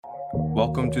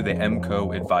Welcome to the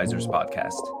MCO Advisors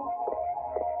Podcast.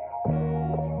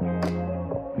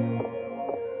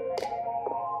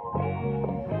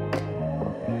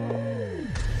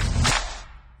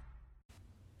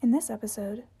 In this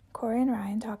episode, Corey and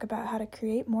Ryan talk about how to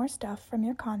create more stuff from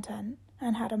your content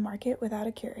and how to market without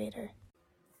a curator.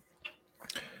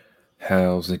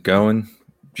 How's it going?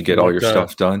 Did you get all your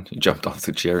stuff done? You jumped off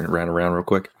the chair and ran around real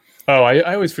quick? Oh,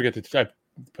 I always forget to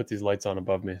put these lights on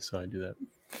above me, so I do that.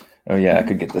 Oh, yeah, I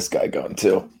could get this guy going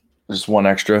too. Just one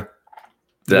extra.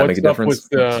 Did that make a difference?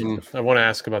 I want to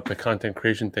ask about the content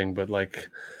creation thing, but like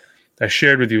I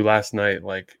shared with you last night,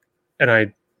 and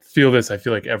I feel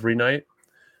like every night,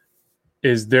 I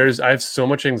have so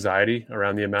much anxiety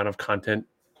around the amount of content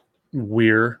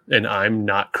I'm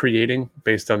not creating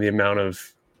based on the amount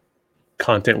of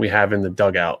content we have in the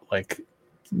dugout. Like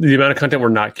the amount of content we're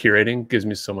not curating gives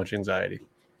me so much anxiety.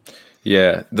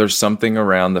 Yeah, there's something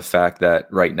around the fact that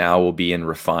right now we'll be in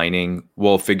refining.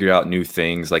 We'll figure out new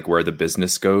things like where the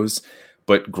business goes,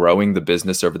 but growing the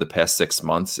business over the past 6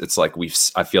 months, it's like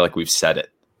I feel like we've said it.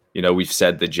 You know, we've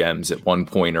said the gems at one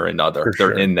point or another.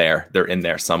 They're in there. They're in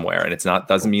there somewhere. And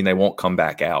doesn't mean they won't come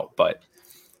back out, but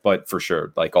for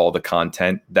sure, like all the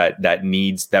content that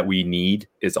we need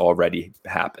is already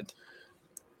happened.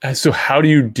 So how do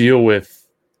you deal with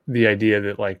the idea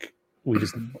that like we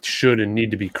just should and need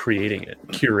to be creating it,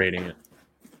 curating it?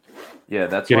 Yeah,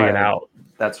 that's getting it out.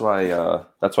 That's why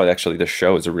actually this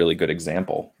show is a really good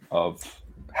example of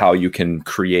how you can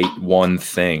create one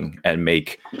thing and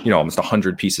make, almost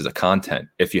 100 pieces of content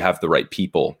if you have the right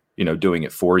people, doing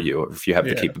it for you, or if you have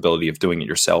the capability of doing it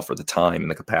yourself or the time and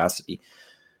the capacity.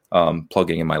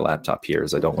 Plugging in my laptop here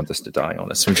as I don't want this to die on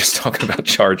us. We're just talking about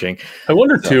charging. I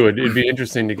wonder too, it'd be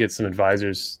interesting to get some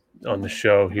advisors on the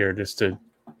show here just to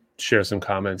share some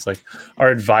comments. Like, are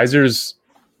advisors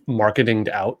marketinged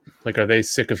out? Like, are they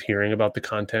sick of hearing about the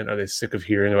content? Are they sick of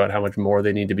hearing about how much more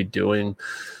they need to be doing?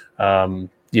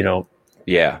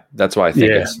 Yeah, that's why I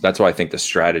think the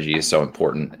strategy is so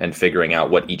important and figuring out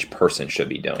what each person should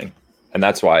be doing. And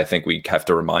that's why I think we have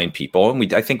to remind people,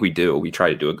 and I think we do. We try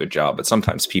to do a good job, but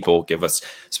sometimes people give us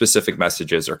specific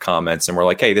messages or comments, and we're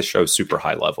like, "Hey, this show's super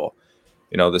high level.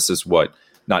 This is what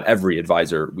not every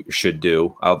advisor should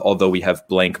do." Although we have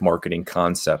blank marketing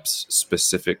concepts,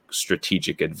 specific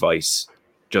strategic advice,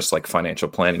 just like financial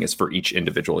planning is for each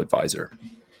individual advisor.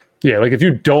 Yeah, like if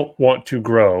you don't want to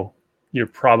grow, you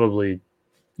probably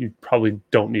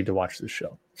don't need to watch this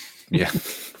show. Yeah.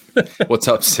 What's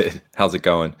up, Sid? How's it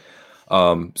going?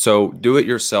 So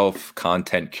do-it-yourself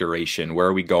content curation. Where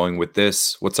are we going with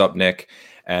this? What's up, Nick?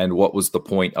 And what was the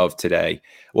point of today?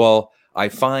 Well, I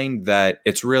find that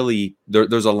it's really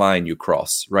there's a line you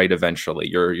cross, right? Eventually,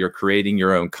 you're creating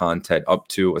your own content up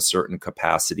to a certain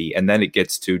capacity, and then it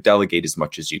gets to delegate as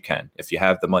much as you can. If you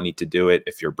have the money to do it,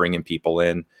 if you're bringing people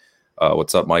in,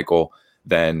 what's up, Michael?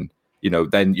 Then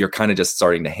you're kind of just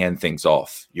starting to hand things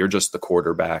off. You're just the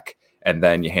quarterback, and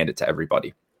then you hand it to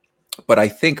everybody. But I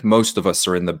think most of us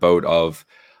are in the boat of,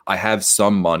 I have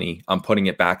some money, I'm putting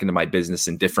it back into my business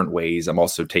in different ways. I'm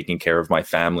also taking care of my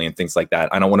family and things like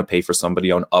that. I don't want to pay for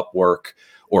somebody on Upwork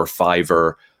or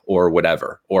Fiverr or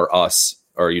whatever, or us,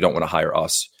 or you don't want to hire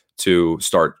us to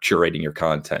start curating your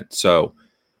content. So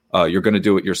you're going to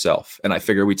do it yourself. And I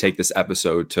figure we take this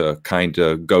episode to kind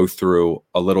of go through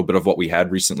a little bit of what we had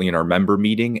recently in our member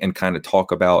meeting and kind of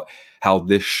talk about how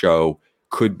this show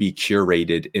could be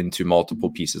curated into multiple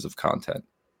pieces of content.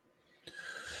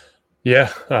 Yeah.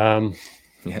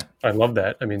 I love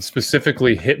that. I mean,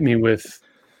 specifically hit me with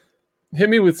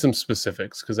some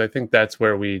specifics, because I think that's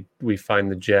where we find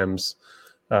the gems.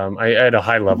 I at a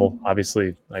high level,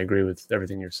 obviously I agree with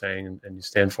everything you're saying and you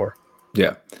stand for.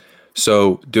 Yeah.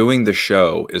 So doing the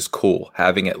show is cool.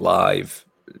 Having it live,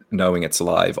 knowing it's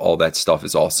live, all that stuff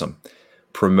is awesome.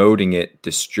 Promoting it,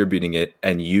 distributing it,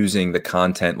 and using the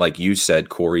content, like you said,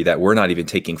 Corey, that we're not even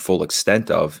taking full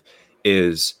extent of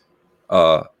is,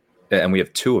 and we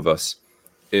have two of us,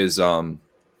 is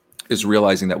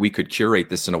realizing that we could curate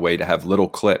this in a way to have little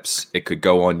clips. It could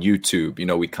go on YouTube.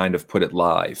 We kind of put it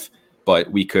live,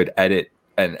 but we could edit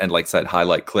and like I said,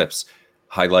 highlight clips,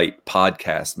 highlight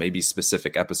podcasts, maybe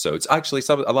specific episodes. Actually,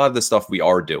 a lot of the stuff we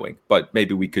are doing, but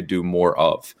maybe we could do more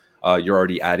of. You're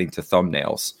already adding to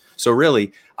thumbnails. So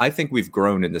really, I think we've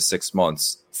grown in the 6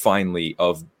 months, finally,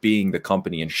 of being the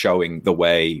company and showing the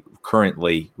way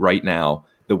currently, right now,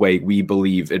 the way we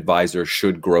believe advisors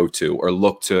should grow to or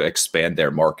look to expand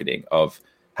their marketing, of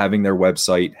having their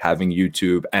website, having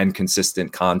YouTube, and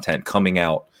consistent content coming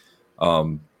out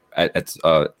at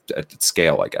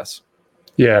scale, I guess.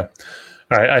 Yeah.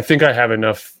 All right. I think I have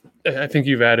enough I think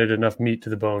you've added enough meat to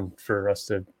the bone for us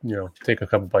to, take a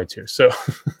couple bites here. So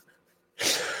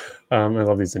I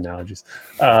love these analogies.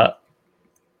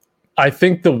 I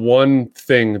think the one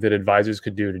thing that advisors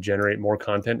could do to generate more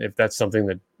content, if that's something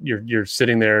that you're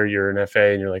sitting there, you're an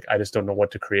FA and you're like, I just don't know what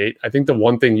to create. I think the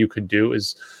one thing you could do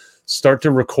is start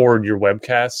to record your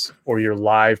webcasts or your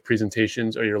live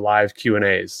presentations or your live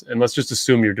Q&As. And let's just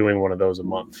assume you're doing one of those a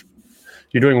month.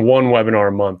 You're doing one webinar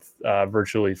a month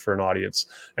virtually for an audience,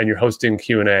 and you're hosting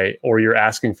Q&A or you're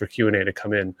asking for Q&A to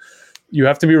come in. You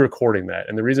have to be recording that.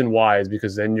 And the reason why is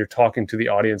because then you're talking to the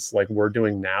audience like we're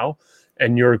doing now,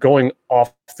 and you're going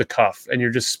off the cuff and you're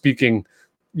just speaking.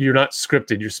 You're not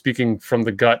scripted. You're speaking from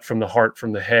the gut, from the heart,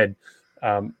 from the head,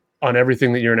 on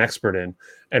everything that you're an expert in.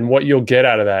 And what you'll get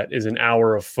out of that is an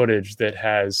hour of footage that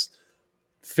has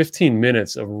 15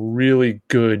 minutes of really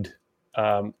good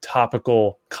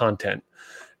topical content.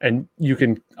 And you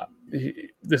can,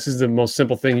 this is the most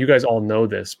simple thing. You guys all know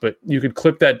this, but you could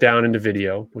clip that down into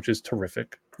video, which is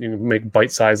terrific. You can make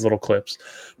bite-sized little clips,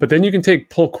 but then you can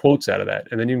pull quotes out of that.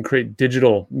 And then you can create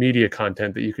digital media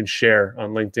content that you can share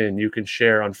on LinkedIn. You can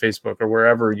share on Facebook or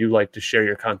wherever you like to share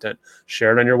your content.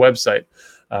 Share it on your website.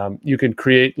 You can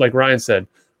create, like Ryan said,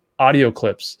 audio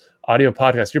clips, audio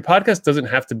podcasts. Your podcast doesn't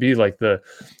have to be like the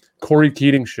Corey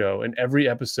Keating show, and every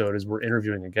episode is we're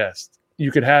interviewing a guest.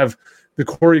 You could have the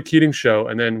Corey Keating show,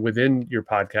 and then within your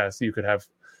podcast, you could have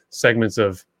segments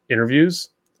of interviews,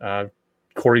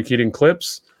 Corey Keating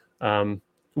clips,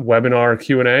 webinar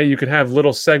Q&A. You could have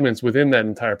little segments within that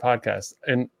entire podcast.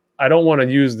 And I don't want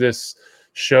to use this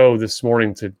show this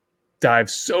morning to dive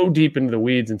so deep into the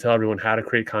weeds and tell everyone how to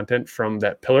create content from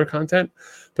that pillar content.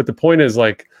 But the point is,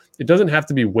 like, it doesn't have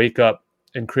to be wake up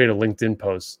and create a LinkedIn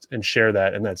post and share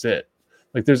that, and that's it.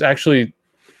 Like, there's actually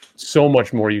so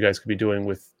much more you guys could be doing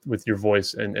with your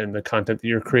voice and the content that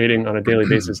you're creating on a daily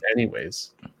basis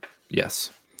anyways.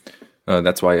 Yes.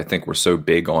 That's why I think we're so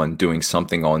big on doing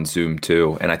something on Zoom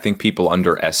too. And I think people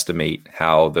underestimate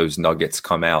how those nuggets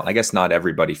come out. I guess not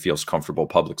everybody feels comfortable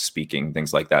public speaking,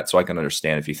 things like that. So I can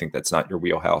understand if you think that's not your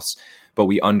wheelhouse, but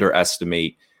we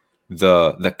underestimate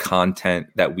the content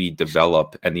that we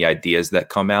develop and the ideas that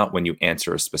come out when you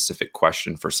answer a specific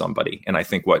question for somebody. And I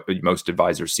think what most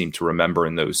advisors seem to remember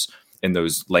in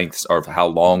those lengths of how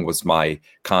long was my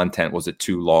content? Was it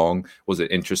too long? Was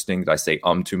it interesting? Did I say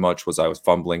too much? Was I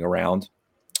fumbling around?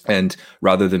 And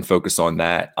rather than focus on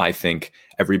that, I think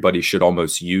everybody should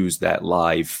almost use that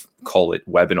live, call it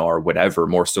webinar, whatever,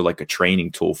 more so like a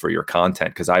training tool for your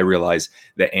content. Because I realize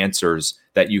the answers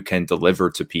that you can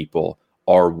deliver to people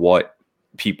are what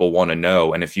people want to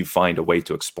know. And if you find a way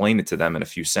to explain it to them in a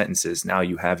few sentences, now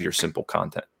you have your simple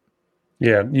content.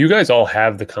 Yeah, you guys all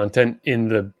have the content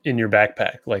in your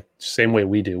backpack, like same way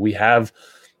we do. We have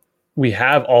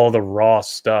all the raw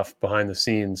stuff behind the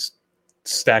scenes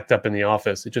stacked up in the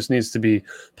office. It just needs to be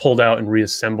pulled out and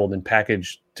reassembled and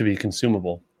packaged to be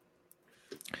consumable.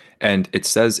 And it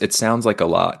sounds like a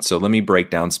lot. So let me break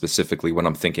down specifically what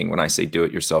I'm thinking when I say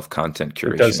do-it-yourself content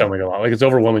curation. It does sound like a lot. Like, it's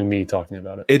overwhelming me talking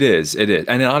about it. It is.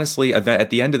 And honestly,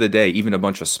 at the end of the day, even a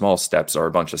bunch of small steps are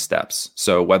a bunch of steps.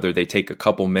 So whether they take a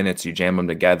couple minutes, you jam them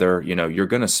together, you're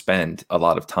going to spend a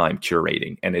lot of time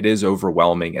curating, and it is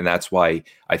overwhelming. And that's why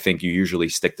I think you usually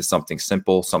stick to something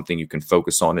simple, something you can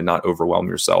focus on and not overwhelm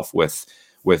yourself with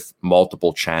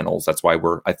multiple channels. That's why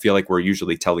I feel like we're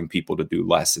usually telling people to do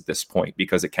less at this point,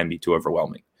 because it can be too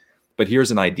overwhelming. But here's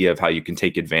an idea of how you can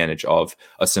take advantage of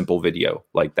a simple video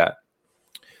like that.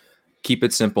 Keep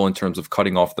it simple in terms of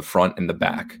cutting off the front and the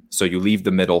back. So you leave the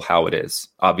middle how it is.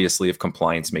 Obviously, if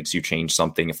compliance makes you change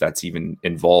something, if that's even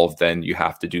involved, then you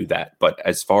have to do that. But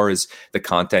as far as the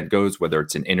content goes, whether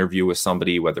it's an interview with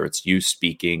somebody, whether it's you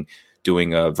speaking,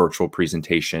 doing a virtual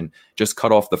presentation, just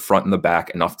cut off the front and the back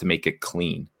enough to make it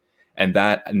clean. And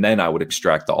then I would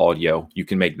extract the audio. You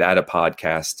can make that a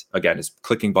podcast. Again, it's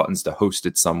clicking buttons to host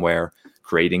it somewhere,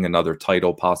 creating another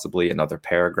title, possibly another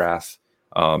paragraph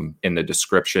in the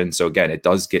description. So again, it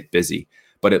does get busy,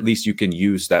 but at least you can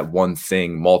use that one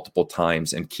thing multiple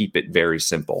times and keep it very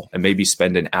simple, and maybe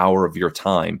spend an hour of your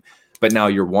time. But now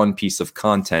your one piece of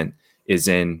content is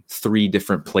in 3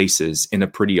 different places in a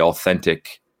pretty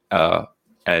authentic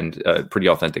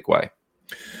way.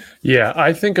 Yeah,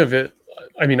 I think of it.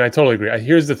 I mean, I totally agree.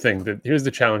 Here's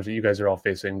the challenge that you guys are all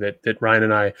facing that Ryan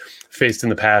and I faced in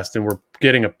the past, and we're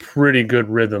getting a pretty good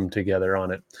rhythm together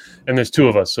on it. And there's 2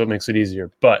 of us, so it makes it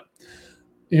easier. But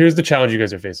here's the challenge you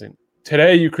guys are facing.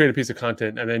 Today, you create a piece of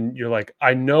content, and then you're like,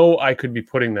 I know I could be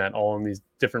putting that all in these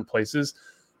different places.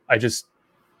 You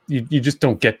just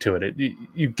don't get to it.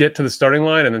 You get to the starting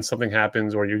line, and then something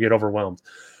happens, or you get overwhelmed.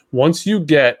 Once you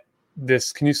get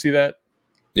this, can you see that?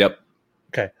 Yep.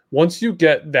 Okay. Once you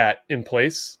get that in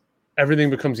place, everything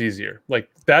becomes easier. Like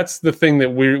that's the thing that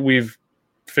we've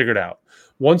figured out.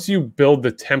 Once you build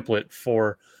the template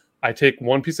for, I take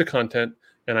one piece of content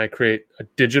and I create a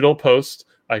digital post,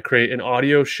 I create an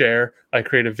audio share, I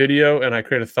create a video, and I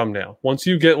create a thumbnail. Once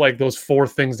you get like those 4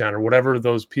 things down, or whatever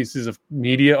those pieces of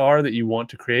media are that you want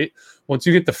to create, once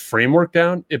you get the framework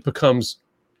down, it becomes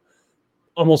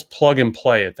almost plug and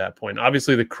play at that point.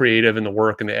 Obviously, the creative and the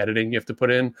work and the editing you have to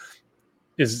put in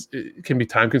it can be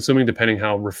time consuming depending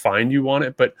how refined you want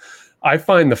it. But I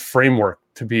find the framework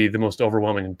to be the most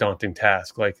overwhelming and daunting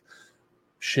task. Like,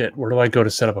 shit, where do I go to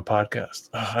set up a podcast?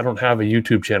 I don't have a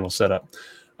YouTube channel set up.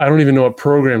 I don't even know what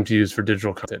program to use for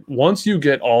digital content. Once you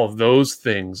get all of those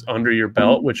things under your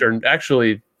belt, which are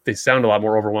actually, they sound a lot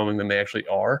more overwhelming than they actually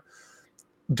are,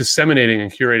 disseminating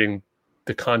and curating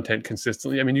the content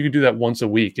consistently. I mean, you could do that once a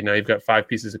week and now you've got 5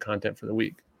 pieces of content for the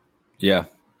week. Yeah.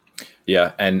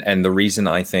 Yeah. And the reason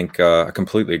I think I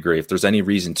completely agree. If there's any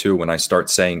reason too, when I start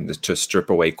saying to strip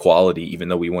away quality, even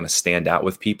though we want to stand out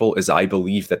with people, is I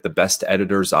believe that the best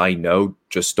editors I know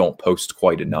just don't post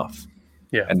quite enough.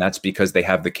 Yeah. And that's because they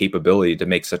have the capability to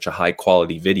make such a high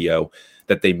quality video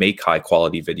that they make high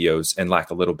quality videos and lack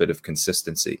a little bit of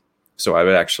consistency. So I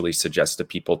would actually suggest to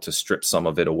people to strip some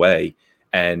of it away,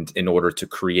 and in order to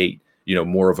create,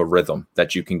 more of a rhythm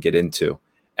that you can get into.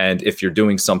 And if you're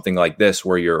doing something like this,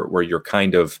 where you're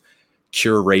kind of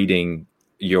curating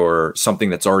something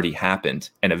that's already happened,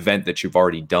 an event that you've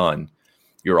already done,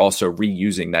 you're also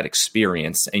reusing that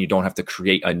experience, and you don't have to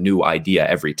create a new idea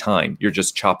every time. You're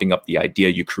just chopping up the idea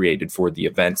you created for the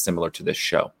event, similar to this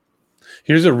show.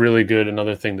 Here's a really good,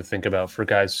 another thing to think about for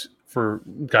guys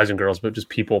and girls, but just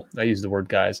people. I use the word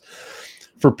guys.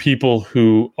 For people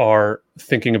who are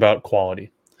thinking about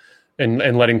quality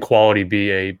and letting quality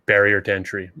be a barrier to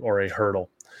entry or a hurdle.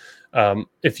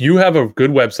 If you have a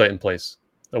good website in place,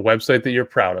 a website that you're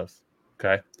proud of,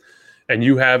 okay, and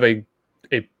you have a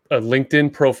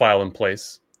LinkedIn profile in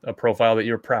place, a profile that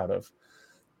you're proud of,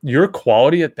 your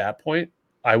quality at that point,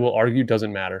 I will argue,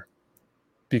 doesn't matter,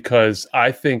 because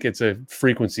I think it's a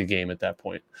frequency game at that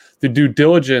point. The due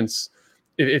diligence,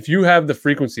 if you have the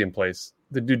frequency in place,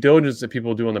 the due diligence that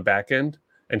people do on the back end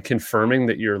and confirming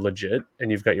that you're legit and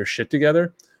you've got your shit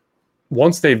together,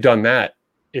 once they've done that,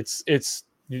 it's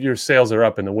your sales are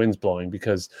up and the wind's blowing,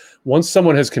 because once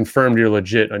someone has confirmed you're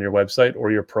legit on your website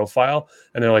or your profile,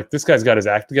 and they're like, this guy's got his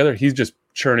act together, he's just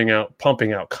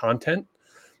pumping out content,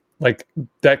 like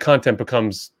that content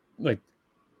becomes like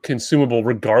consumable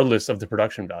regardless of the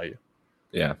production value.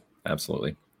 Yeah,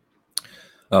 absolutely.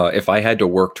 If I had to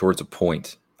work towards a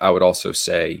point, I would also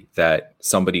say that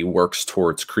somebody works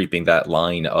towards creeping that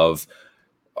line of,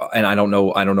 and I don't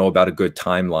know about a good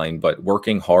timeline, but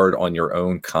working hard on your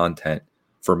own content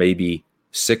for maybe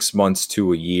 6 months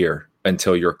to a year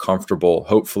until you're comfortable,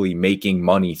 hopefully making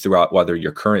money throughout whether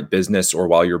your current business or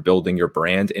while you're building your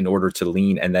brand, in order to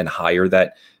lean and then hire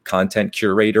that content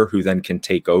curator who then can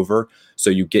take over. So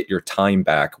you get your time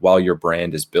back while your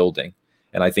brand is building.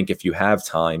 And I think if you have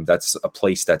time, that's a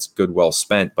place that's good, well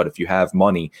spent. But if you have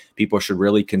money, people should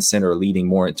really consider leading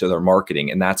more into their marketing.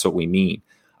 And that's what we mean.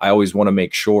 I always want to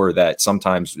make sure that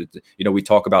sometimes, we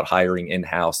talk about hiring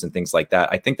in-house and things like that.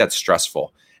 I think that's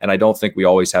stressful. And I don't think we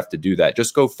always have to do that.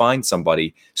 Just go find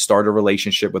somebody, start a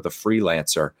relationship with a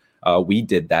freelancer. We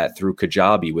did that through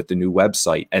Kajabi with the new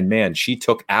website. And man, she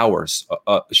took hours.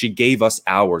 She gave us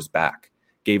hours back.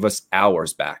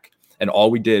 And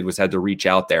all we did was had to reach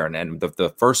out there. And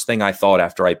the first thing I thought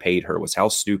after I paid her was how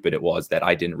stupid it was that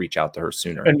I didn't reach out to her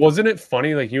sooner. And wasn't it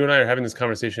funny? Like, you and I are having this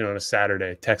conversation on a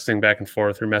Saturday, texting back and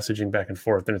forth or messaging back and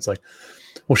forth. And it's like,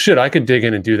 well, shit, I could dig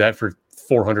in and do that for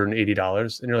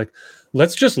 $480. And you're like,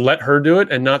 let's just let her do it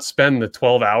and not spend the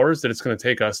 12 hours that it's going to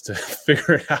take us to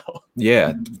figure it out.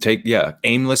 Yeah.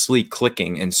 Aimlessly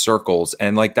clicking in circles.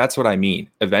 And like, that's what I mean.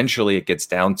 Eventually it gets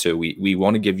down to, we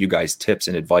want to give you guys tips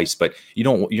and advice, but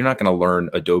you're not going to learn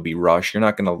Adobe Rush. You're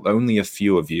not going to, only a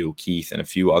few of you, Keith, and a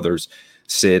few others,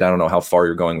 Sid, I don't know how far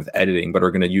you're going with editing, but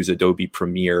are going to use Adobe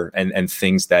Premiere and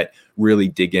things that really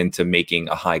dig into making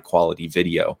a high quality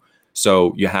video.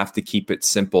 So you have to keep it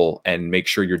simple and make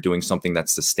sure you're doing something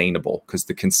that's sustainable, because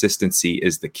the consistency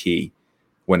is the key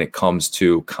when it comes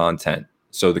to content.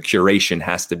 So the curation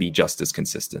has to be just as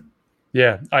consistent.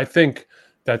 Yeah, I think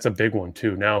that's a big one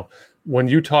too. Now, when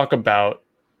you talk about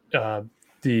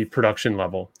the production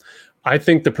level, I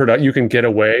think you can get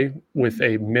away with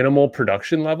a minimal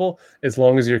production level as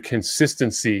long as your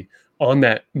consistency on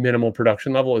that minimal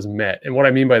production level is met. And what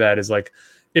I mean by that is, like,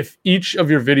 if each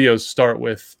of your videos start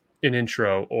with an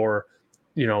intro or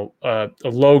a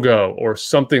logo or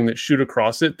something that shoot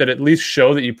across it that at least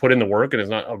show that you put in the work and it's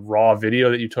not a raw video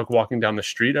that you took walking down the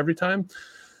street every time.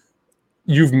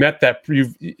 You've met that.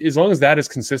 As long as that is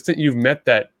consistent, you've met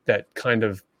that kind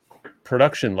of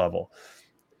production level.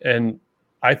 And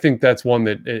I think that's one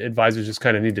that advisors just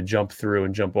kind of need to jump through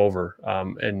and jump over.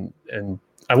 And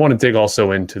I want to dig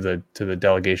also into the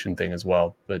delegation thing as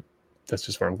well, but that's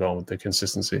just where I'm going with the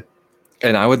consistency.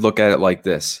 And I would look at it like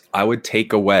this. I would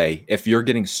take away, if you're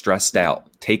getting stressed out,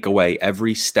 take away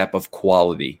every step of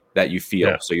quality that you feel.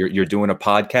 Yeah. So you're doing a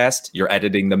podcast, you're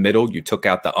editing the middle, you took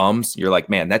out the ums. You're like,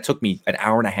 man, that took me an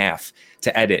hour and a half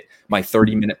to edit my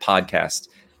 30-minute podcast.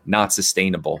 Not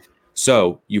sustainable.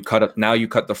 So you cut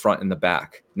the front and the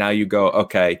back. Now you go,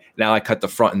 okay, now I cut the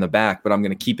front and the back, but I'm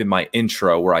going to keep in my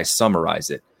intro where I summarize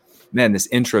it. Man, this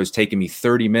intro is taking me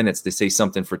 30 minutes to say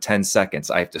something for 10 seconds.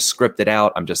 I have to script it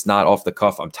out. I'm just not off the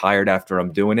cuff. I'm tired after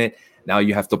I'm doing it. Now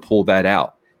you have to pull that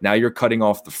out. Now you're cutting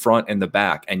off the front and the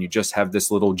back, and you just have this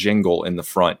little jingle in the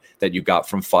front that you got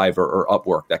from Fiverr or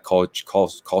Upwork that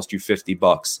cost you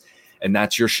 $50. And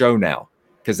that's your show now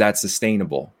because that's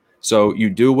sustainable. So you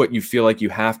do what you feel like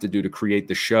you have to do to create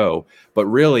the show. But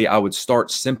really, I would start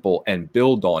simple and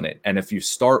build on it. And if you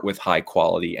start with high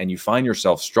quality and you find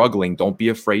yourself struggling, don't be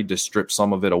afraid to strip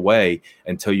some of it away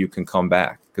until you can come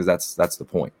back, because that's the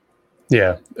point.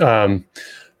 Yeah.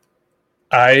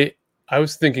 I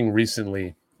was thinking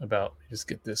recently about, just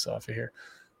get this off of here,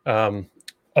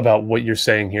 about what you're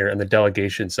saying here and the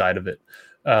delegation side of it.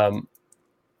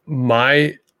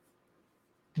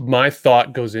 My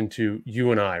thought goes into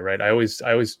you and I, right? I always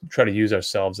try to use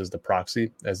ourselves as the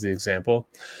proxy, as the example.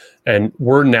 And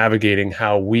we're navigating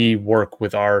how we work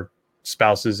with our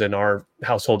spouses and our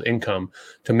household income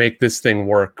to make this thing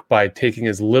work by taking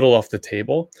as little off the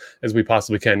table as we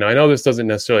possibly can. Now, I know this doesn't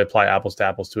necessarily apply apples to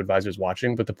apples to advisors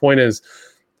watching, but the point is,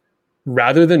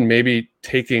 rather than maybe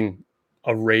taking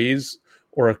a raise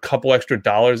or a couple extra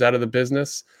dollars out of the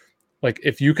business, like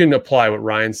if you can apply what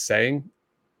Ryan's saying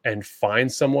and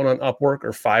find someone on Upwork or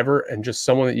Fiverr and just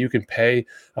someone that you can pay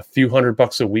a few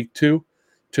 $100 a week to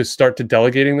start to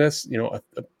delegating this, a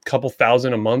couple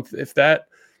thousand a month, if that,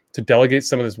 to delegate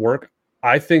some of this work.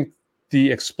 I think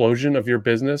the explosion of your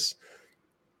business,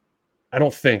 I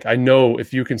know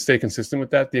if you can stay consistent with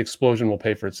that, the explosion will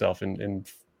pay for itself in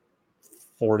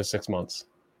 4 to 6 months.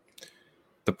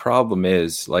 The problem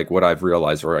is, like, what I've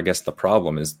realized, or I guess the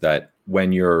problem is that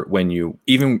when you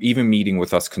even meeting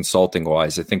with us consulting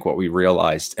wise, I think what we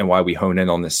realized and why we hone in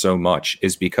on this so much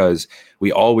is because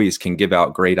we always can give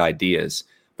out great ideas,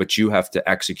 but you have to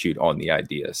execute on the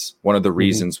ideas. One of the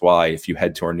reasons why, if you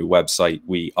head to our new website,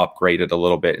 we upgraded a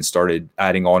little bit and started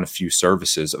adding on a few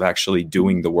services of actually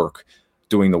doing the work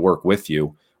with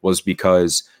you, was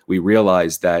because we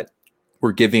realized that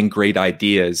we're giving great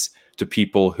ideas to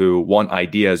people who want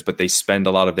ideas, but they spend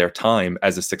a lot of their time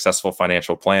as a successful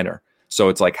financial planner. So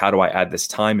it's like, how do I add this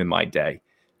time in my day?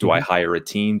 Do I hire a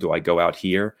team? Do I go out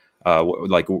here?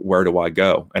 Where do I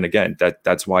go? And again,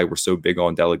 that's why we're so big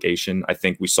on delegation. I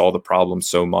think we saw the problem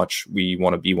so much. We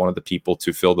want to be one of the people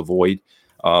to fill the void.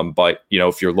 But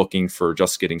if you're looking for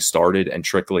just getting started and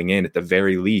trickling in, at the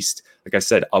very least, like I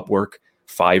said, Upwork,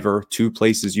 Fiverr, 2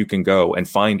 places you can go and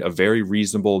find a very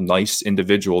reasonable, nice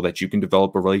individual that you can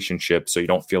develop a relationship so you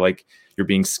don't feel like you're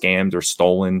being scammed or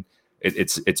stolen.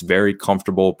 It's very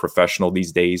comfortable, professional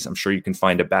these days. I'm sure you can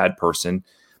find a bad person,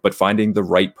 but finding the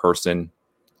right person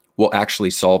will actually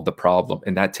solve the problem.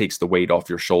 And that takes the weight off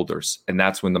your shoulders. And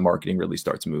that's when the marketing really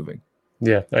starts moving.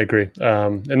 Yeah, I agree.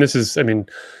 And this is,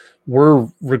 we're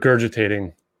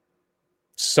regurgitating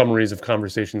summaries of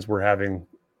conversations we're having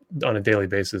on a daily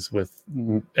basis with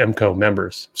MCO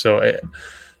members. So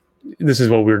this is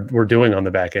what we're doing on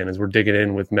the back end, is we're digging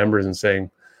in with members and saying,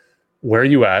 where are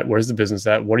you at? Where's the business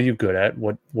at? What are you good at?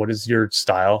 What is your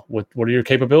style? What are your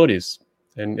capabilities?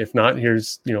 And if not,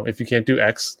 here's, if you can't do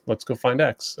X, let's go find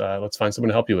X. Let's find someone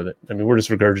to help you with it. We're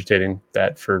just regurgitating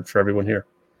that for everyone here.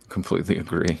 Completely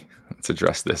agree. Let's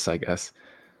address this, I guess.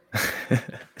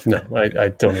 No, I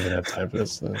don't even have time for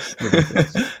this.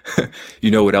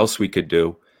 You know what else we could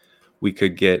do? We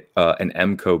could get an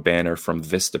MCO banner from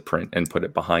Vistaprint and put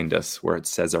it behind us where it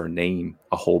says our name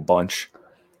a whole bunch.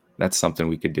 That's something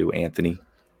we could do, Anthony.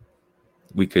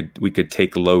 We could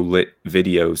take low lit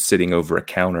videos sitting over a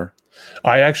counter.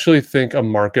 I actually think a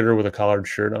marketer with a collared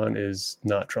shirt on is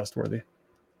not trustworthy.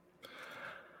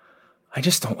 I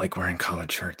just don't like wearing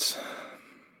collared shirts.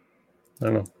 I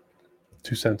don't know.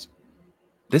 2 cents.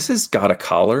 This has got a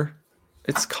collar.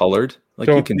 It's colored.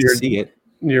 You can see it.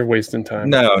 You're wasting time.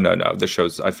 No. The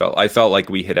shows, I felt like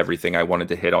we hit everything I wanted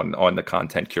to hit on the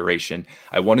content curation.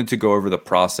 I wanted to go over the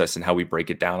process and how we break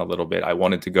it down a little bit. I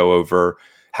wanted to go over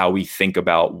how we think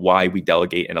about why we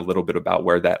delegate and a little bit about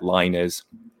where that line is.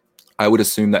 I would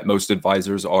assume that most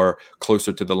advisors are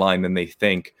closer to the line than they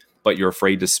think, but you're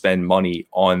afraid to spend money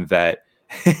on that.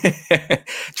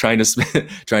 trying to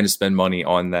spend money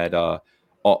on that.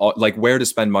 Like where to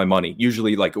spend my money.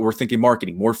 Usually, like we're thinking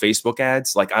marketing, more Facebook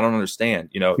ads. Like I don't understand.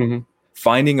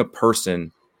 Finding a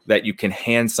person that you can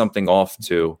hand something off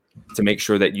to make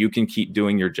sure that you can keep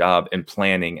doing your job and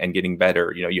planning and getting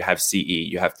better. You have CE.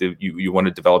 You have to. You want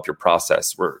to develop your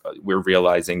process. We're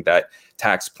realizing that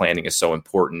tax planning is so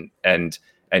important and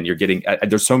you're getting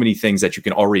there's so many things that you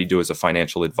can already do as a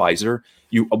financial advisor.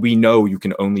 We know you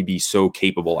can only be so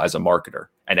capable as a marketer,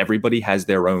 and everybody has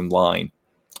their own line.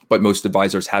 But most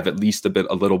advisors have at least a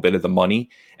little bit of the money,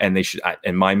 and they should,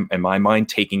 in my mind,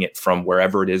 taking it from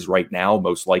wherever it is right now,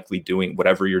 most likely doing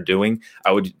whatever you're doing.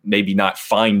 I would maybe not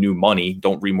find new money.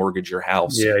 Don't remortgage your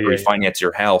house, refinance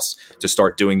your house to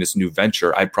start doing this new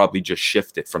venture. I'd probably just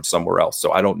shift it from somewhere else.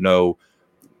 So I don't know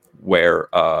where.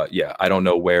 I don't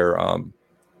know where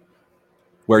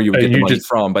you would get the money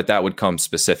from, but that would come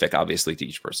specific, obviously, to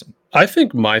each person. I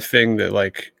think my thing that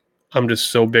like I'm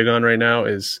just so big on right now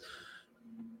is,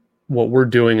 what we're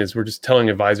doing is we're just telling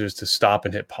advisors to stop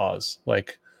and hit pause,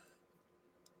 like,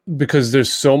 because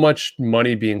there's so much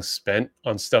money being spent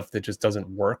on stuff that just doesn't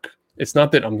work. It's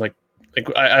not that I'm like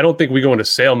I don't think we go into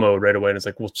sale mode right away and it's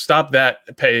like, well, stop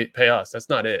that, pay us. That's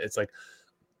not it. It's like,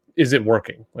 is it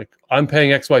working? Like I'm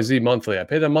paying XYZ monthly. I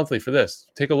pay them monthly for this.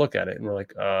 Take a look at it. And we're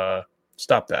like,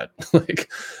 stop that.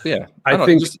 Like, yeah, I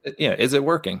think, is it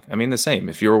working? I mean, the same.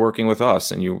 If you were working with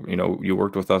us and you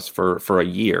worked with us for a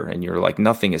year and you're like,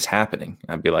 nothing is happening,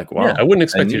 I'd be like, well, I wouldn't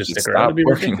expect you to stick around to be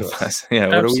working ridiculous. with us. Yeah,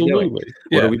 what absolutely. are we doing?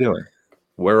 What are we doing?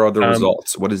 Where are the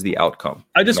results? What is the outcome?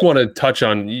 I just want to touch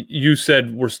on, you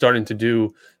said we're starting to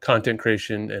do content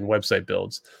creation and website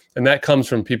builds, and that comes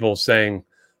from people saying,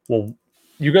 well,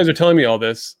 you guys are telling me all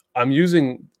this, I'm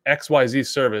using XYZ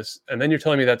service, and then you're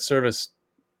telling me that service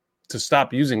to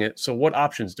stop using it. So what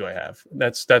options do I have?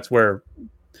 That's where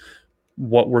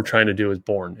what we're trying to do is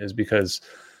born, is because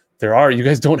you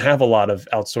guys don't have a lot of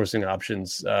outsourcing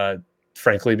options,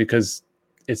 frankly, because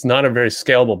it's not a very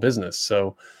scalable business.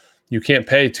 So you can't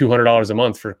pay $200 a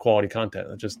month for quality content.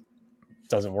 It just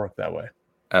doesn't work that way.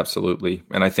 Absolutely.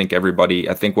 And I think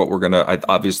what we're going to,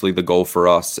 obviously the goal for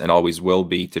us and always will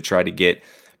be to try to get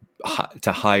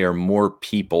to hire more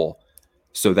people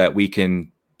so that we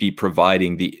can be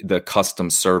providing the custom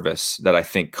service that I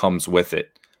think comes with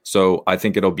it. So I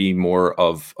think it'll be more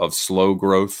of slow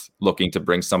growth, looking to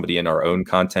bring somebody in, our own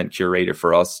content curator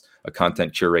for us, a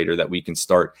content curator that we can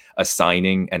start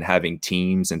assigning and having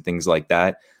teams and things like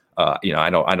that. I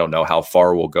don't know how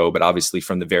far we'll go, but obviously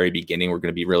from the very beginning, we're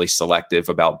going to be really selective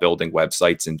about building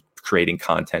websites and creating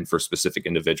content for specific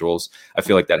individuals. I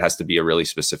feel like that has to be a really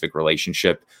specific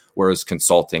relationship. Whereas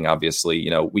consulting,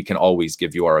 obviously, we can always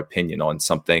give you our opinion on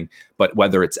something, but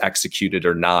whether it's executed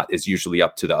or not is usually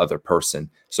up to the other person.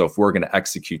 So if we're going to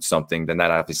execute something, then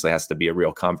that obviously has to be a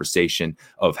real conversation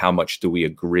of how much do we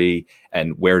agree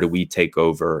and where do we take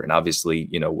over? And obviously,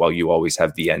 while you always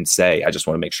have the end say, I just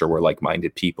want to make sure we're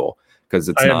like-minded people. Because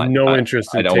I don't want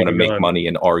to make money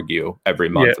and argue every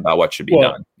month about what should be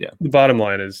done. Yeah. The bottom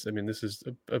line is, I mean, this is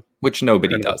which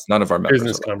nobody does. None of our members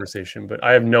business conversation, but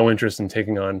I have no interest in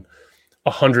taking on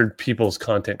 100 people's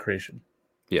content creation.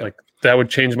 Yeah. Like that would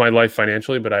change my life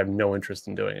financially, but I have no interest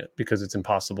in doing it because it's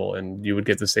impossible. And you would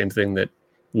get the same thing that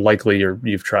likely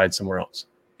you've tried somewhere else.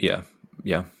 Yeah.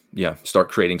 Start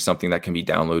creating something that can be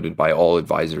downloaded by all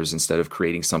advisors instead of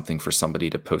creating something for somebody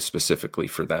to post specifically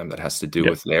for them that has to do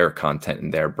with their content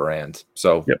and their brand.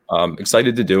 So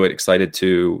excited to do it. Excited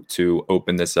to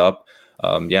open this up.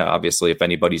 Obviously, if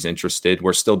anybody's interested,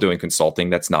 we're still doing consulting.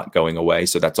 That's not going away.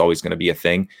 So that's always going to be a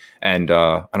thing. And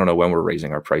I don't know when we're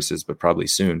raising our prices, but probably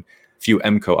soon. A few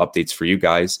MCO updates for you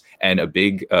guys. And a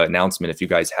big announcement, if you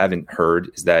guys haven't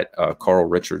heard, is that Carl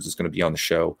Richards is going to be on the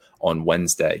show on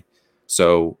Wednesday.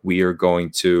 So we are going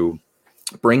to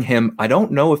bring him. I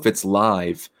don't know if it's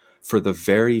live for the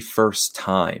very first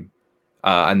time.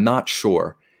 I'm not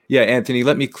sure. Yeah, Anthony,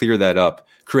 let me clear that up.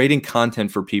 Creating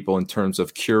content for people in terms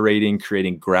of creating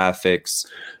graphics,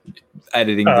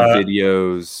 editing the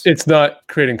videos. It's not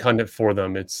creating content for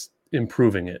them. It's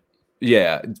improving it.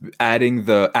 Yeah, adding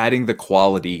the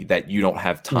quality that you don't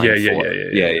have time for.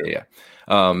 Yeah.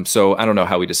 So I don't know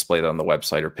how we display that on the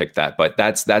website or pick that, but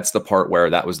that's the part where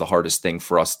that was the hardest thing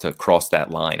for us to cross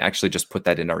that line. Actually, just put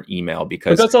that in our email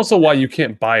because But that's also why you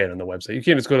can't buy it on the website. You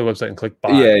can't just go to the website and click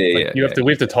buy. We have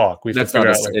to talk. We have to figure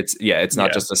out. It's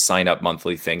not just a sign up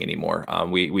monthly thing anymore.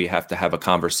 We have to have a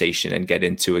conversation and get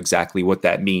into exactly what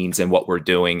that means and what we're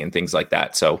doing and things like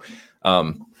that. So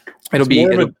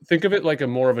think of it like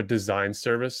more of a design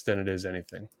service than it is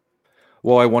anything.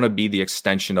 Well, I want to be the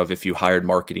extension of if you hired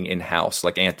marketing in-house,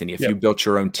 like Anthony, if you built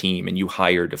your own team and you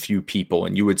hired a few people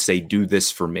and you would say, do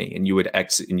this for me, and you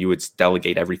would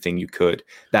delegate everything you could.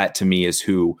 That to me is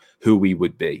who we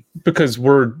would be. Because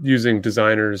we're using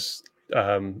designers,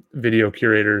 video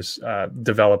curators,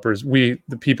 developers, the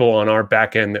people on our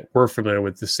back end that we're familiar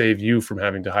with to save you from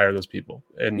having to hire those people.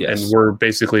 And we're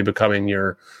basically becoming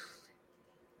your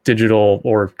digital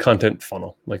or content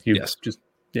funnel. Like you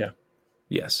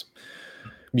Yes.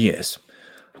 Yes.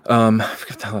 I forgot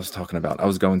what the hell I was talking about. I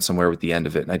was going somewhere with the end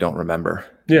of it and I don't remember.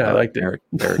 Yeah, I liked it.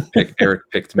 Eric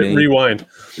picked me. Rewind.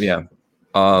 Yeah.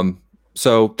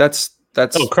 So that's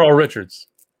Carl Richards.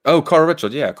 Oh, Carl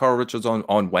Richards. Yeah. Carl Richards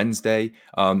on Wednesday.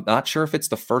 Not sure if it's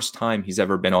the first time he's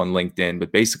ever been on LinkedIn,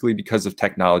 but basically because of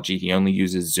technology, he only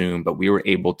uses Zoom, but we were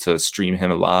able to stream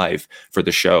him live for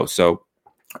the show. So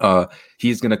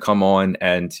he's going to come on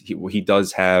and he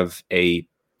does have a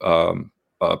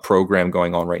program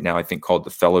going on right now, I think called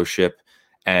the Fellowship.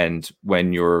 And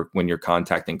when you're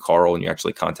contacting Carl and you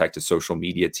actually contact a social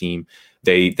media team,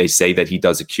 they say that he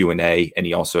does a Q&A and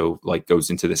he also goes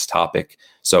into this topic.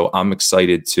 So I'm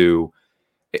excited to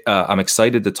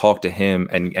talk to him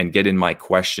and get in my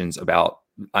questions about,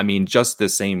 just the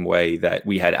same way that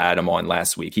we had Adam on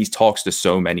last week. He talks to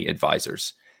so many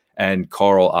advisors. And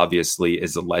Carl obviously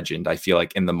is a legend, I feel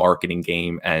like, in the marketing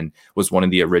game and was one of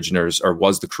the originators or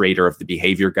was the creator of the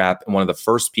behavior gap. And one of the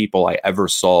first people I ever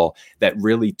saw that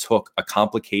really took a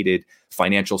complicated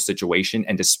financial situation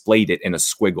and displayed it in a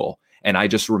squiggle. And I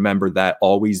just remember that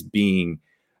always being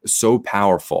so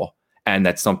powerful. And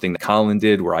that's something that Colin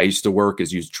did where I used to work,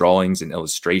 is use drawings and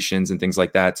illustrations and things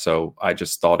like that. So I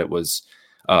just thought it was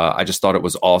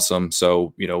awesome.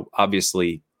 So,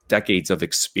 obviously decades of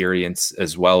experience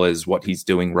as well as what he's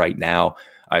doing right now.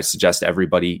 I suggest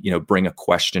everybody, bring a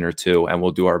question or two and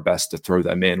we'll do our best to throw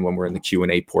them in when we're in the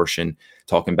Q&A portion,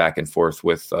 talking back and forth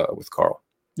with Carl.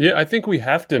 Yeah, I think we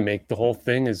have to make the whole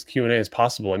thing as Q&A as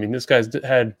possible. This guy's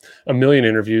had a million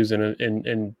interviews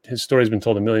and his story's been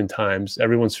told a million times.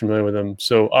 Everyone's familiar with him.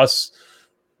 So us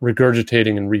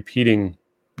regurgitating and repeating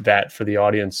that for the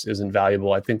audience isn't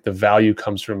valuable. I think the value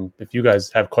comes from, if you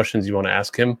guys have questions you want to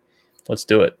ask him, let's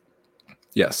do it.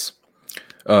 Yes.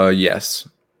 Yes.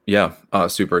 Yeah.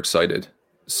 Super excited.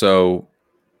 So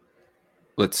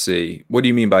let's see. What do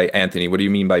you mean by, Anthony? What do you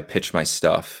mean by pitch my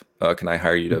stuff? Can I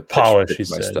hire you to pitch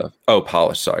my stuff? Oh,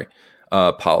 polish. Sorry.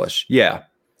 Polish. Yeah.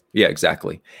 Yeah,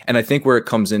 exactly. And I think where it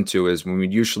comes into is when we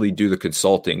usually do the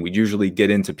consulting, we usually get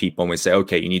into people and we say,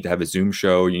 okay, you need to have a Zoom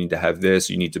show. You need to have this.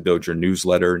 You need to build your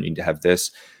newsletter. You need to have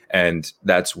this. And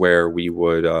that's where we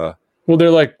would. Well, they're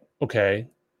like, okay,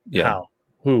 yeah. How?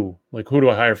 Who do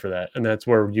I hire for that? And that's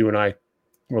where you and I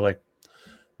were like,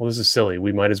 well, this is silly.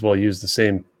 We might as well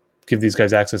give these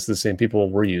guys access to the same people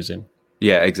we're using.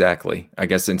 Yeah, exactly. I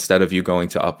guess instead of you going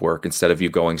to Upwork, instead of you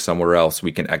going somewhere else,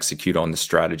 we can execute on the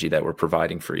strategy that we're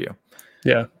providing for you.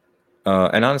 Yeah.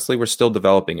 And honestly, we're still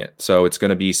developing it. So it's going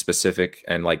to be specific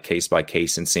and case by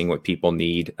case and seeing what people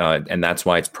need. And that's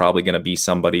why it's probably going to be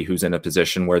somebody who's in a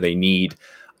position where they need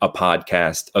a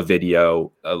podcast, a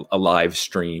video, a live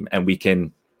stream, and we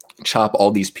can chop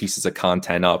all these pieces of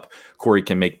content up. Corey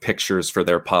can make pictures for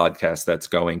their podcast that's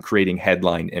going, creating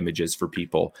headline images for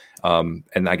people.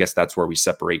 And I guess that's where we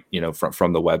separate,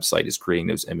 from the website, is creating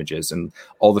those images and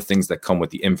all the things that come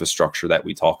with the infrastructure that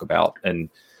we talk about.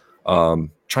 And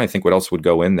trying to think what else would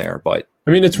go in there. But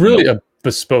it's really a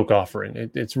bespoke offering.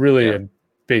 It's really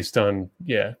based on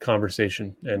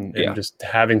conversation and just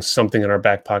having something in our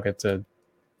back pocket to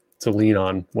lean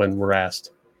on when we're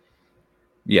asked.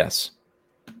 Yes.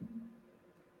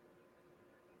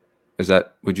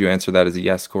 Would you answer that as a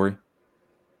yes, Corey?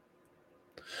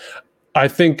 I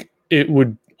think it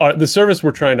would, the service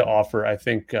we're trying to offer, I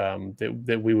think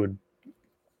that we would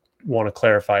want to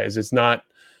clarify is it's not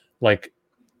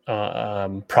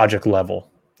project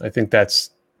level. I think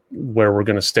that's where we're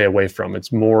going to stay away from.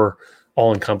 It's more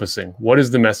all encompassing. What is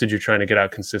the message you're trying to get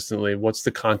out consistently? What's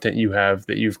the content you have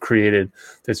that you've created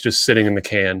that's just sitting in the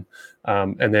can?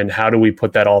 And then how do we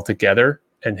put that all together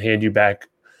and hand you back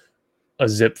a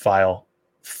zip file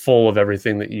full of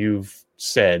everything that you've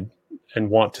said and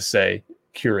want to say,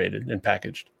 curated and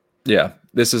packaged? Yeah,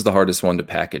 this is the hardest one to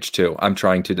package too. I'm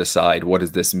trying to decide, what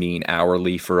does this mean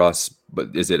hourly for us?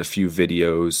 But is it a few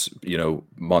videos,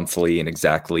 monthly, and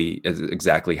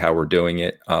exactly how we're doing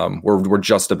it? We're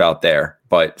just about there,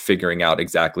 but figuring out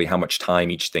exactly how much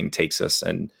time each thing takes us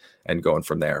and going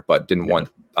from there. But didn't want,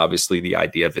 obviously, the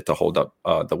idea of it to hold up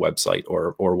the website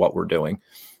or what we're doing.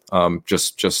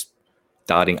 Just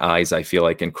dotting I's, I feel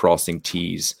like, and crossing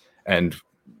T's, and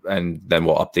then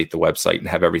we'll update the website and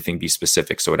have everything be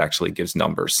specific so it actually gives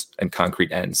numbers and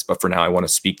concrete ends. But for now, I want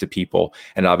to speak to people,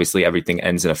 and obviously everything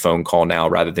ends in a phone call now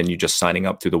rather than you just signing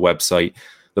up through the website.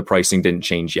 The pricing didn't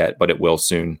change yet, but it will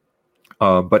soon.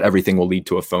 But everything will lead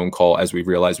to a phone call, as we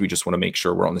realize we just want to make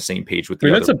sure we're on the same page with the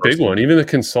other that's a person. big one. Even the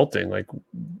consulting, like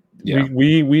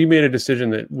we made a decision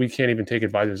that we can't even take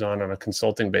advisors on a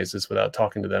consulting basis without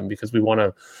talking to them, because we want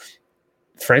to,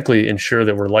 frankly, ensure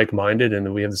that we're like-minded and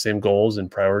that we have the same goals and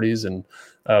priorities, and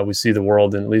we see the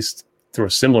world at least through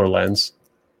a similar lens.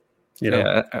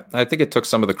 Yeah, I think it took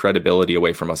some of the credibility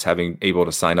away from us having able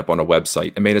to sign up on a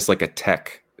website. It made us like a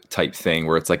tech type thing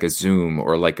where it's like a Zoom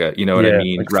or like a, what I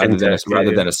mean, like rather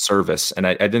than a service. And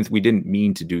we didn't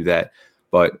mean to do that,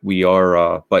 but we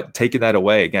are, but taking that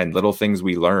away, again, little things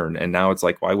we learn. And now it's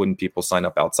like, why wouldn't people sign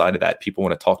up outside of that? People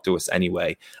want to talk to us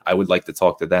anyway. I would like to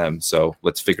talk to them. So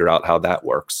let's figure out how that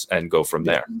works and go from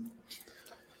there.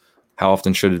 How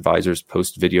often should advisors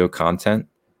post video content?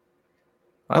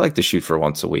 I like to shoot for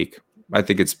once a week. I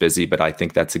think it's busy, but I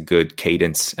think that's a good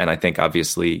cadence. And I think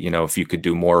obviously, if you could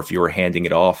do more, if you were handing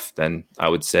it off, then I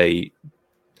would say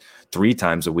 3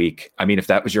 times a week. I mean, if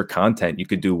that was your content, you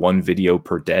could do 1 video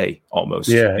per day almost.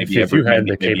 Yeah. If you had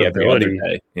the capability,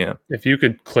 if you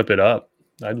could clip it up,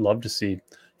 I'd love to see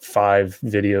 5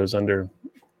 videos under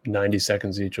 90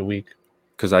 seconds each a week.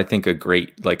 Because I think a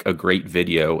great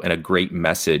video and a great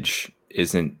message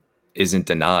isn't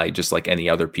denied, just like any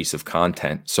other piece of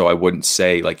content. So I wouldn't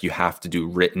say like you have to do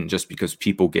written just because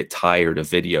people get tired of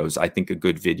videos. I think a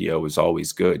good video is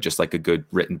always good, just like a good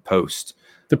written post.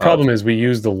 The problem is we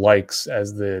use the likes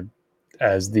as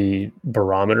the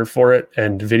barometer for it,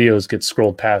 and videos get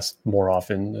scrolled past more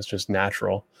often. It's just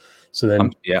natural. So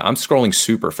then, I'm scrolling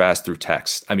super fast through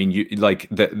text. I mean,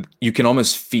 you can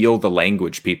almost feel the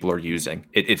language people are using.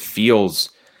 It feels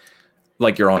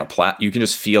like you're on you can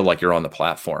just feel like you're on the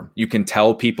platform. You can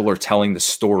tell people are telling the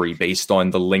story based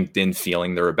on the LinkedIn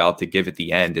feeling they're about to give at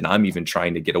the end. And I'm even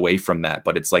trying to get away from that,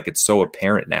 but it's like, it's so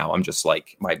apparent now. I'm just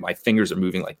like, my fingers are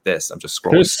moving like this. I'm just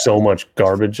scrolling. There's so much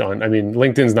garbage on. I mean,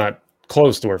 LinkedIn's not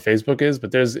close to where Facebook is,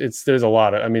 but there's a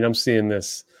lot of, I mean, I'm seeing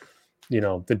this,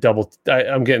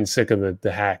 I'm getting sick of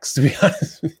the hacks, to be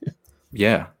honest.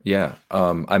 Yeah.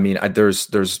 I mean, there's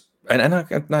and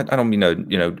I don't mean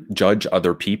to, judge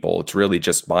other people. It's really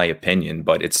just my opinion,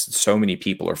 but it's so many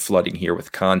people are flooding here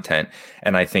with content.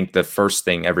 And I think the first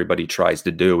thing everybody tries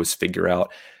to do is figure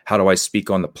out, how do I speak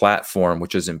on the platform,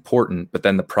 which is important. But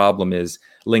then the problem is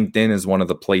LinkedIn is one of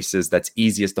the places that's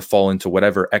easiest to fall into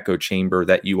whatever echo chamber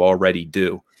that you already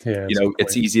do. Yeah,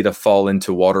 it's easy to fall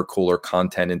into water cooler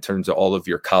content in terms of all of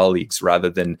your colleagues rather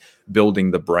than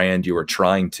building the brand you are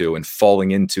trying to, and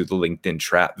falling into the LinkedIn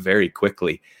trap very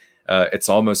quickly. It's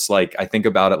almost like, I think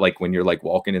about it like when you're like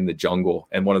walking in the jungle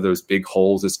and one of those big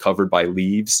holes is covered by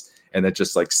leaves and it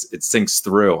just like it sinks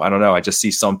through. I don't know. I just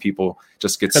see some people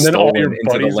just get stolen into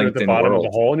the LinkedIn at the bottom world.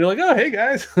 Of the hole, and you're like, oh, hey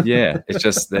guys. Yeah, it's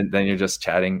just then you're just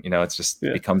chatting. It's just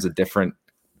it becomes a different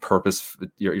purpose.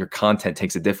 Your content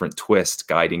takes a different twist,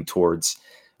 guiding towards.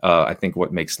 I think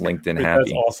what makes LinkedIn happy.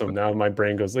 That's awesome. Now my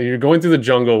brain goes, you're going through the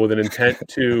jungle with an intent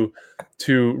to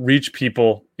reach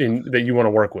people that you want to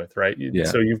work with, right? Yeah.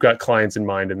 So you've got clients in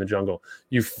mind in the jungle.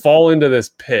 You fall into this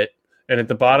pit, and at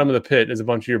the bottom of the pit is a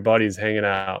bunch of your buddies hanging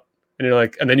out. And you're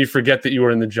like, and then you forget that you were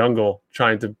in the jungle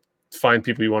trying to find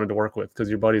people you wanted to work with because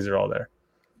your buddies are all there.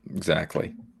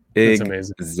 Exactly. That's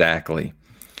amazing. Exactly.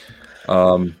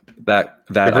 That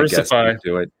diversify, I guess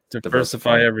do it.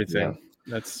 Diversify everything. Yeah.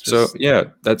 That's just...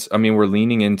 we're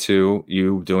leaning into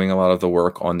you doing a lot of the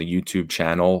work on the YouTube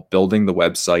channel, building the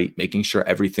website, making sure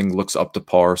everything looks up to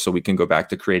par so we can go back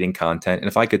to creating content. And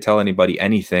if I could tell anybody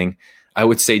anything, I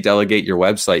would say delegate your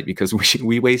website, because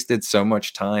we wasted so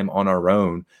much time on our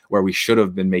own where we should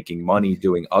have been making money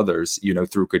doing others,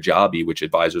 through Kajabi, which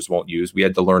advisors won't use. We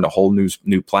had to learn a whole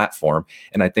new platform.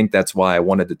 And I think that's why I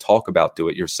wanted to talk about do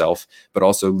it yourself, but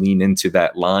also lean into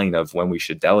that line of when we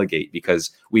should delegate, because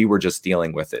we were just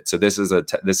dealing with it. So this is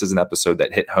an episode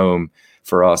that hit home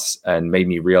for us and made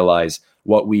me realize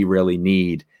what we really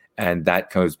need. And that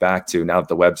goes back to, now that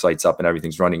the website's up and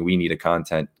everything's running, we need a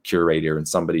content curator and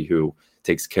somebody who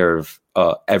takes care of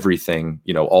everything,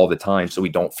 all the time. So we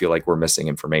don't feel like we're missing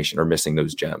information or missing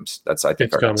those gems. That's, I think,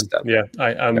 it's our coming. next step. Yeah.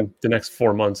 The next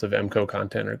 4 months of MCO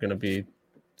content are going to be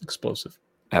explosive.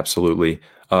 Absolutely.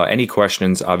 Any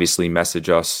questions, obviously message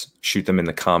us, shoot them in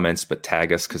the comments, but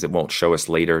tag us because it won't show us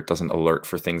later. It doesn't alert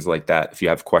for things like that. If you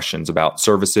have questions about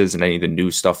services and any of the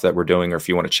new stuff that we're doing, or if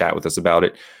you want to chat with us about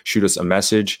it, shoot us a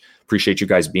message. Appreciate you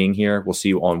guys being here. We'll see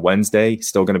you on Wednesday.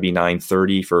 Still going to be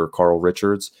 9:30 for Carl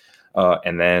Richards.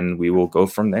 And then we will go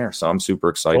from there. So I'm super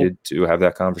excited to have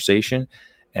that conversation.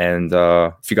 And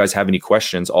if you guys have any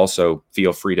questions, also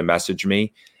feel free to message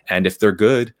me. And if they're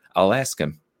good, I'll ask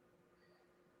them.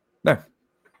 There.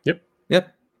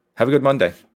 Yep. Have a good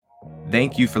Monday.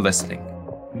 Thank you for listening.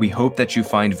 We hope that you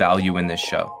find value in this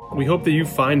show. We hope that you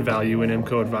find value in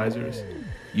MCO Advisors.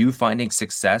 You finding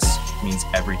success means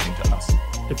everything to us.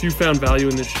 If you found value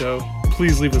in this show,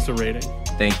 please leave us a rating.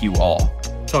 Thank you all.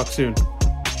 Talk soon.